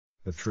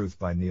The Truth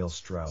by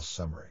Strauss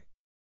Summary.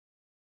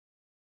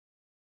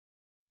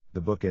 The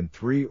book in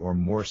 3 or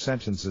more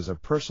sentences a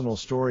personal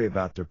story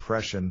about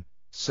depression,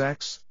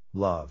 sex,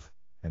 love,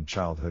 and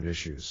childhood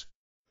issues.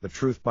 The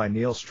Truth by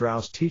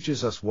Strauss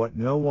teaches us what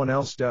no one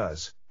else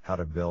does, how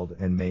to build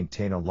and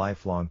maintain a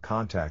lifelong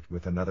contact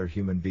with another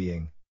human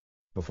being.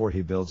 Before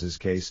he builds his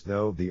case,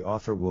 though, the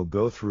author will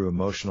go through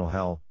emotional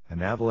hell,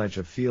 an avalanche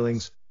of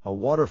feelings, a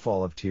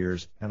waterfall of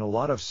tears, and a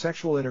lot of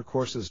sexual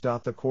intercourses.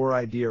 The core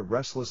idea: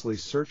 restlessly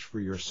search for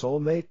your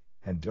soulmate,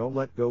 and don't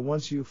let go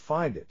once you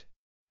find it.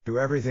 Do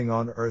everything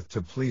on earth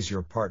to please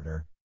your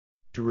partner,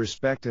 to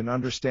respect and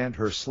understand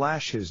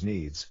her/his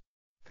needs.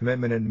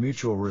 Commitment and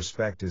mutual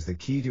respect is the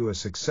key to a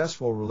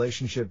successful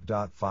relationship.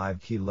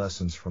 5 key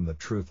lessons from the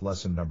truth.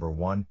 Lesson number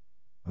 1.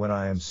 When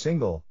I am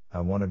single,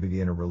 I want to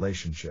be in a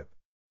relationship.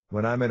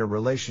 When I'm in a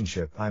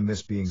relationship, I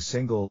miss being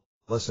single.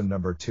 Lesson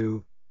number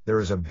 2. There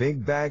is a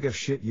big bag of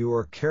shit you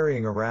are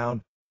carrying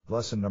around.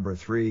 Lesson number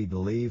 3.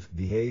 Believe,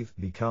 behave,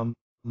 become.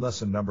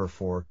 Lesson number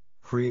 4.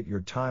 Create your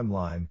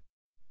timeline.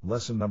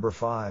 Lesson number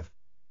 5.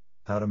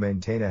 How to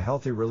maintain a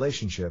healthy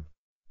relationship.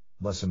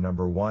 Lesson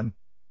number 1.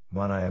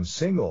 When I am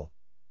single,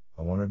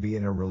 I want to be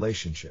in a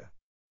relationship.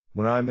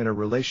 When I'm in a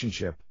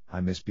relationship, I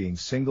miss being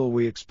single.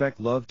 We expect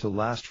love to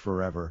last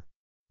forever.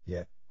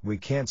 Yet, we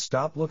can't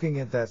stop looking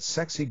at that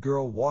sexy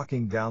girl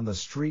walking down the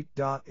street.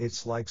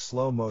 It's like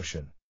slow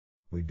motion.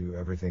 We do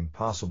everything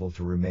possible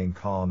to remain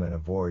calm and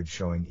avoid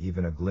showing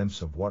even a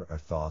glimpse of what our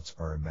thoughts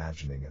are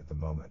imagining at the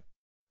moment.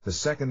 The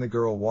second the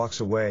girl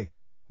walks away,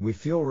 we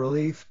feel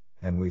relief,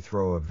 and we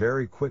throw a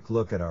very quick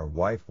look at our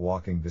wife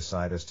walking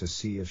beside us to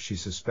see if she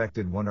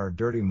suspected what our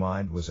dirty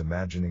mind was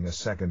imagining a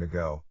second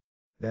ago.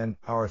 Then,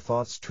 our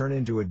thoughts turn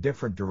into a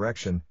different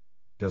direction.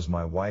 Does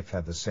my wife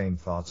have the same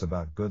thoughts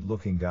about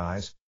good-looking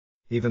guys?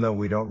 Even though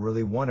we don't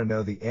really want to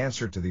know the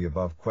answer to the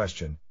above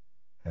question,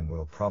 and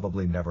we'll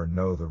probably never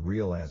know the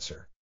real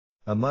answer.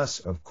 Unless,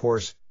 of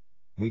course,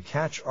 we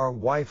catch our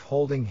wife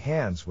holding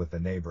hands with a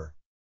neighbor.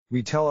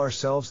 We tell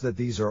ourselves that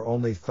these are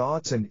only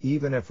thoughts, and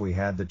even if we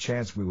had the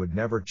chance, we would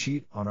never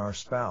cheat on our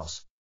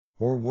spouse.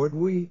 Or would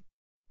we?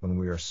 When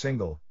we are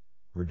single,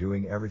 we're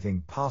doing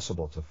everything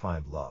possible to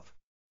find love.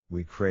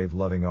 We crave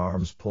loving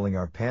arms pulling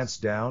our pants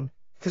down,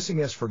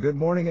 kissing us for good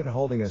morning, and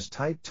holding us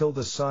tight till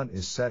the sun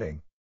is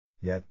setting.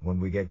 Yet, when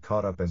we get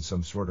caught up in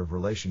some sort of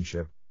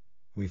relationship,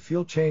 we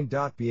feel chained.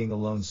 Being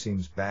alone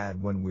seems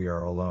bad when we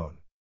are alone,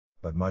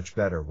 but much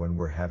better when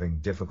we're having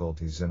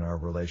difficulties in our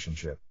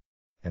relationship.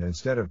 And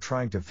instead of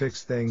trying to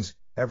fix things,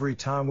 every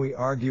time we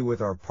argue with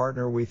our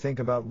partner, we think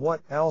about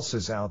what else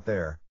is out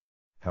there.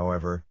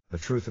 However, the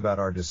truth about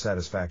our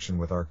dissatisfaction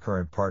with our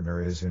current partner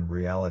is, in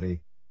reality,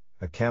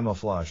 a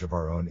camouflage of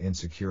our own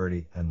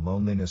insecurity and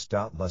loneliness.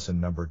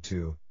 Lesson number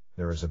 2.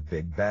 There is a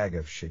big bag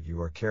of shit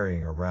you are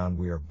carrying around.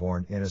 We are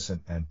born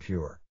innocent and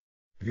pure,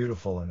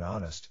 beautiful and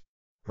honest,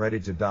 ready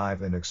to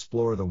dive and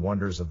explore the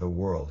wonders of the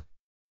world.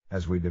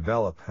 As we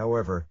develop,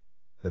 however,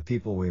 the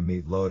people we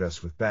meet load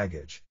us with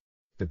baggage.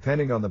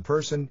 Depending on the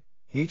person,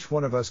 each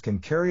one of us can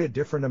carry a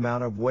different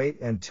amount of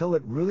weight until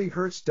it really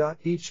hurts.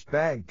 Each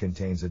bag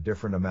contains a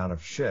different amount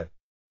of shit.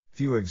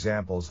 Few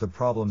examples: the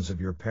problems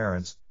of your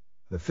parents,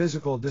 the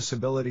physical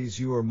disabilities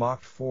you were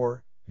mocked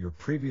for, your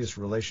previous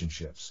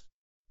relationships.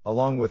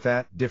 Along with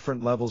that,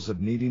 different levels of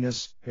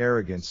neediness,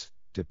 arrogance,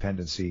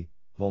 dependency,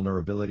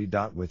 vulnerability.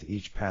 With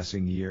each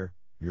passing year,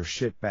 your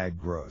shit bag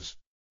grows.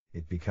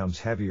 It becomes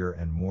heavier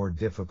and more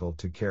difficult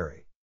to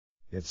carry.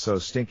 It's so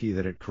stinky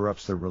that it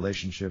corrupts the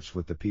relationships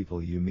with the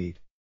people you meet.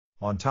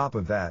 On top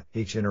of that,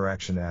 each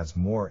interaction adds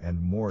more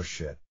and more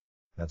shit.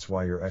 That's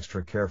why you're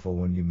extra careful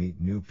when you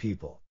meet new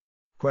people.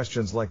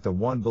 Questions like the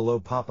one below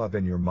pop up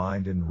in your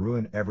mind and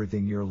ruin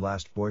everything. Your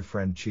last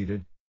boyfriend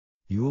cheated.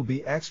 You will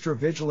be extra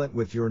vigilant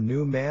with your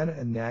new man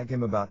and nag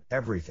him about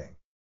everything.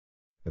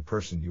 The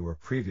person you were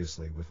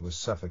previously with was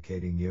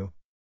suffocating you.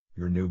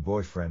 Your new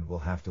boyfriend will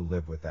have to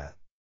live with that.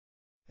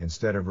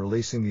 Instead of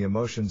releasing the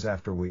emotions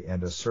after we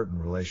end a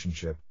certain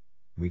relationship,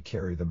 we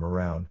carry them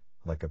around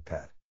like a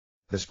pet.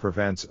 This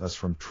prevents us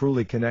from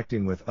truly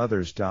connecting with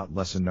others.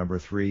 Lesson number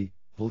 3.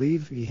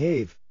 Believe,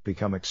 behave,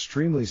 become.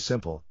 Extremely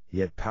simple,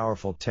 yet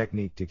powerful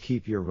technique to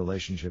keep your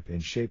relationship in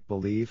shape.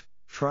 Believe,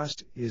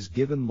 trust is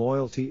given,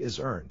 loyalty is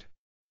earned.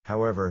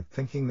 However,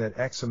 thinking that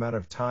X amount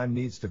of time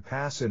needs to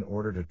pass in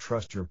order to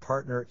trust your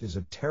partner is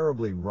a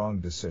terribly wrong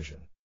decision.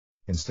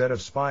 Instead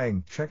of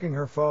spying, checking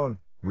her phone,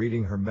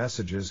 reading her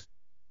messages,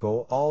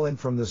 go all in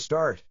from the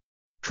start.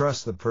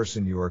 Trust the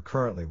person you are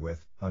currently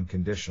with,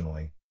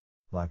 unconditionally.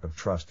 Lack of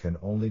trust can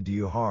only do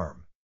you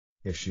harm.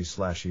 If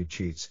she/he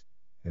cheats,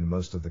 in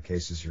most of the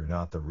cases you're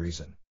not the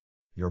reason.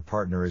 Your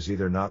partner is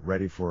either not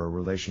ready for a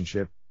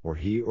relationship, or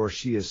he or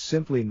she is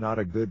simply not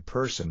a good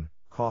person.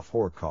 Cough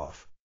or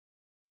cough.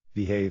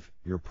 Behave.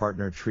 Your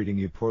partner treating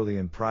you poorly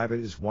in private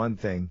is one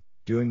thing,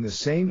 doing the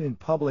same in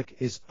public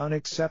is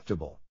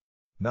unacceptable.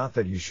 Not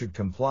that you should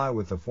comply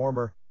with the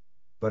former,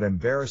 but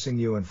embarrassing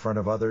you in front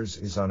of others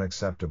is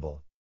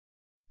unacceptable.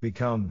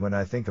 Become. When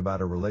I think about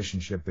a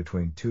relationship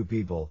between two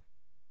people,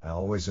 I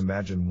always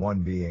imagine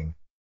one being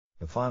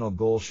The final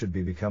goal should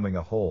be becoming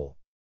a whole,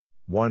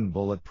 one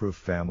bulletproof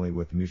family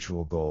with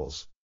mutual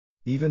goals.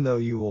 Even though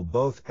you will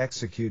both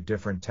execute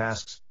different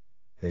tasks,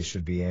 they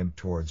should be aimed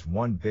towards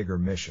one bigger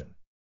mission.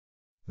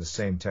 The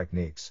same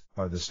techniques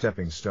are the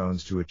stepping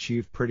stones to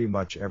achieve pretty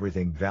much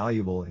everything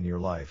valuable in your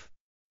life.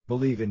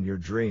 Believe in your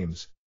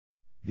dreams.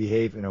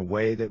 Behave in a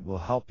way that will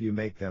help you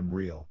make them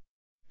real.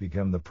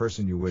 Become the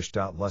person you wish.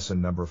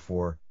 Lesson number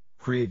 4.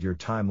 Create your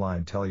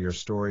timeline. Tell your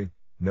story,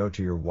 no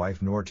to your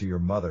wife nor to your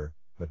mother,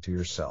 but to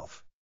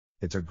yourself.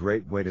 It's a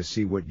great way to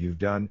see what you've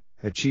done,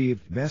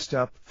 achieved, messed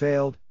up,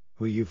 failed,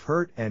 who you've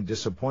hurt and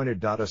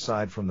disappointed.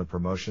 Aside from the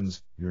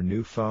promotions, your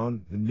new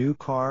phone, the new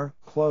car,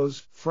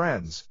 clothes,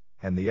 friends,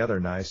 and the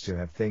other nice to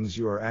have things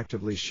you are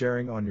actively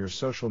sharing on your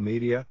social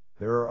media,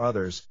 there are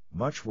others,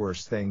 much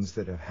worse things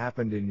that have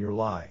happened in your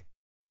life.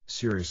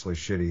 Seriously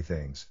shitty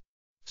things.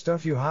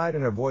 Stuff you hide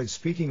and avoid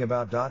speaking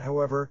about.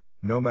 However,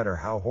 no matter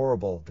how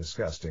horrible,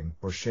 disgusting,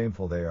 or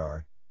shameful they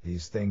are,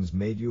 these things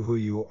made you who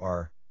you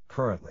are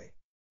currently.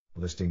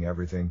 Listing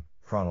everything,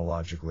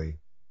 chronologically,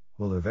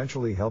 will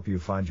eventually help you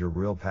find your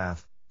real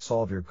path,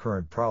 solve your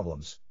current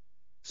problems,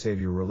 save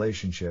your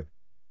relationship,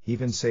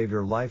 even save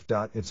your life.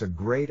 It's a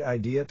great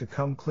idea to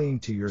come clean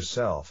to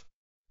yourself.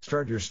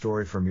 Start your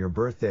story from your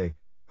birthday,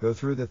 go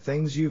through the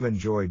things you've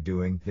enjoyed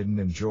doing, didn't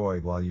enjoy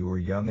while you were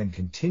young, and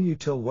continue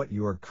till what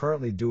you are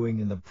currently doing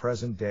in the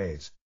present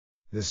days.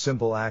 This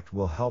simple act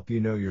will help you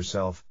know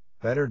yourself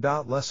better.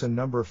 Lesson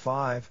number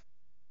 5.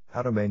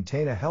 How to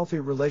maintain a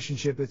healthy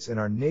relationship. It's in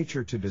our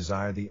nature to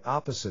desire the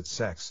opposite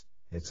sex.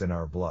 It's in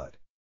our blood.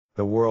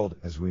 The world,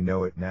 as we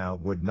know it now,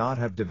 would not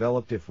have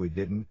developed if we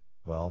didn't.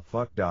 Well,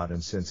 fuck.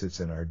 And since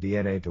it's in our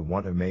DNA to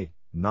want a mate,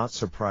 not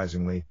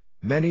surprisingly,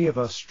 many of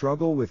us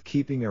struggle with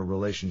keeping a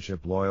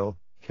relationship loyal,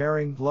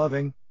 caring,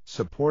 loving,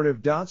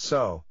 supportive.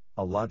 So,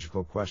 a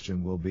logical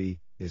question will be,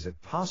 is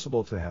it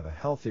possible to have a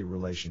healthy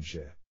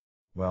relationship?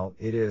 Well,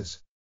 it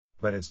is.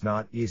 But it's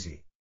not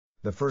easy.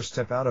 The first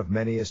step out of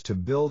many is to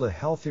build a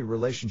healthy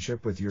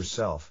relationship with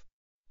yourself.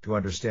 To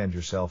understand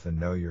yourself and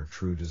know your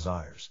true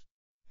desires.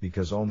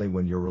 Because only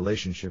when your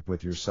relationship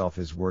with yourself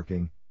is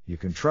working, you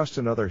can trust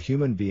another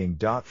human being.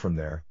 From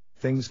there,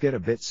 things get a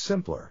bit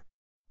simpler.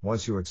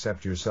 Once you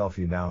accept yourself,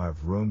 you now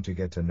have room to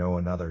get to know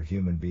another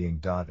human being.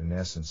 In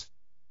essence,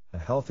 a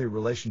healthy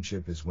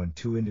relationship is when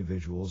two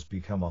individuals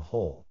become a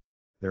whole.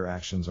 Their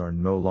actions are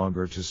no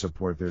longer to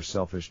support their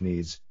selfish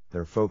needs.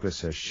 Their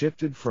focus has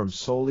shifted from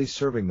solely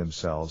serving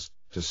themselves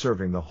to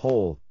serving the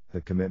whole, the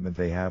commitment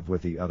they have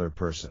with the other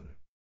person.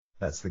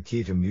 That's the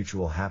key to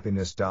mutual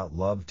happiness.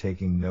 Love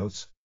taking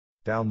notes.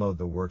 Download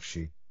the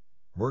worksheet.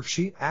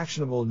 Worksheet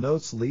actionable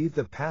notes. Leave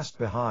the past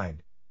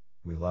behind.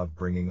 We love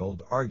bringing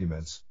old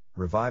arguments,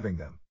 reviving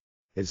them.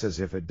 It's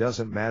as if it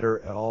doesn't matter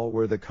at all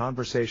where the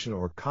conversation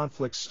or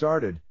conflict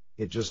started,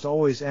 it just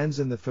always ends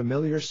in the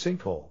familiar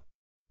sinkhole.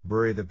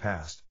 Bury the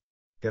past.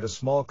 Get a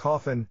small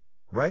coffin,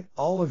 write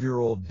all of your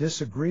old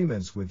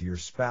disagreements with your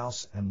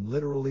spouse and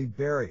literally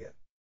bury it.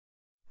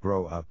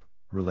 Grow up.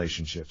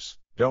 Relationships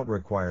don't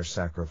require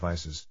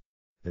sacrifices.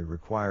 They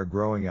require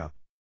growing up.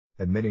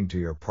 Admitting to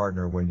your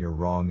partner when you're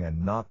wrong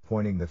and not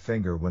pointing the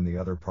finger when the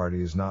other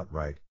party is not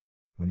right.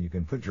 When you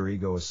can put your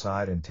ego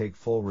aside and take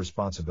full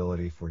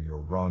responsibility for your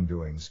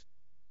wrongdoings,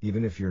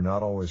 even if you're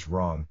not always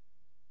wrong,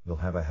 you'll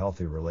have a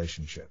healthy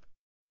relationship.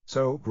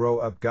 So, grow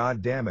up.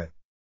 God damn it.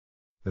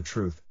 The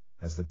truth,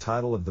 as the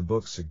title of the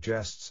book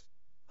suggests,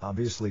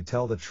 obviously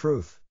tell the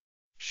truth.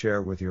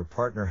 Share with your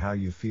partner how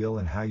you feel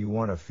and how you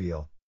want to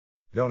feel.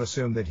 Don't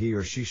assume that he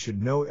or she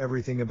should know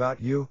everything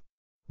about you.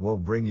 Will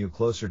bring you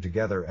closer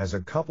together as a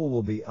couple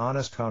will be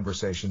honest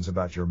conversations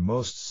about your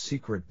most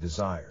secret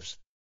desires,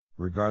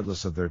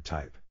 regardless of their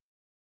type.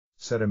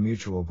 Set a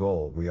mutual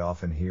goal. We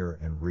often hear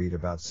and read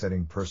about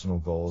setting personal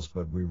goals,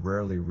 but we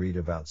rarely read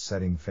about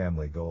setting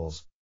family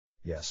goals.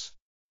 Yes,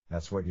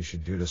 that's what you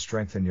should do to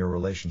strengthen your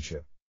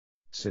relationship.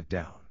 Sit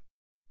down,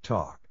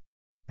 talk,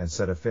 and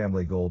set a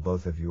family goal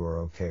both of you are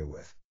okay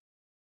with.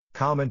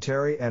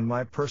 Commentary and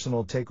my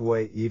personal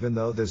takeaway. Even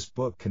though this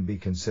book can be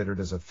considered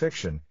as a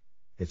fiction,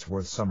 it's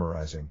worth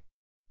summarizing.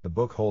 The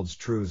book holds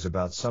truths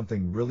about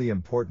something really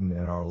important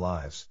in our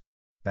lives.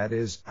 That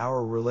is,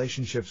 our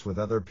relationships with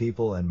other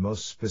people and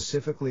most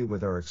specifically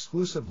with our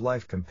exclusive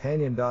life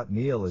companion.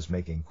 Neil is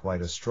making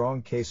quite a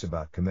strong case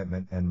about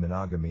commitment and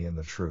monogamy in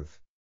the truth.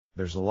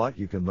 There's a lot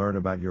you can learn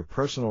about your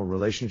personal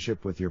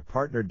relationship with your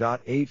partner.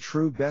 A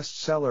true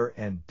bestseller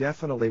and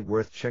definitely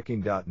worth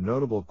checking.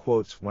 Notable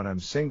quotes. When I'm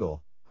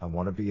single, I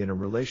want to be in a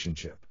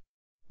relationship.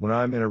 When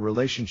I'm in a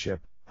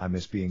relationship, I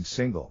miss being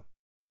single.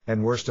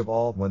 And worst of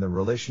all, when the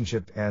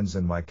relationship ends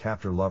and my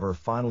captor lover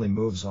finally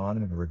moves on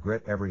and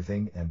regret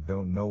everything and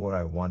don't know what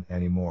I want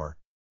anymore.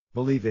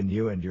 Believe in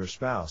you and your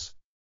spouse.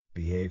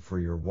 Behave for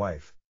your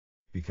wife.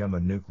 Become a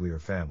nuclear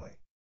family.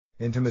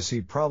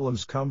 Intimacy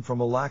problems come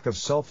from a lack of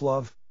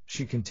self-love,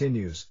 she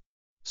continues.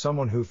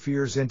 Someone who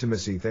fears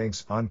intimacy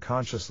thinks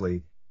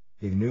unconsciously,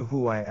 if you knew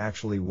who I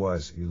actually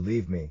was, you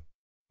leave me.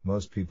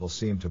 Most people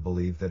seem to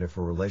believe that if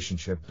a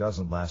relationship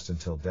doesn't last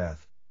until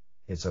death,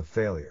 it's a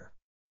failure.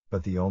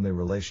 but the only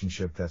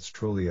relationship that's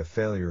truly a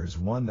failure is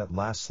one that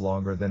lasts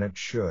longer than it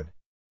should.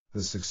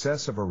 The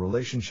success of a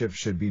relationship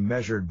should be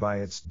measured by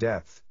its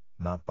depth,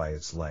 not by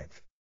its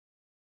length.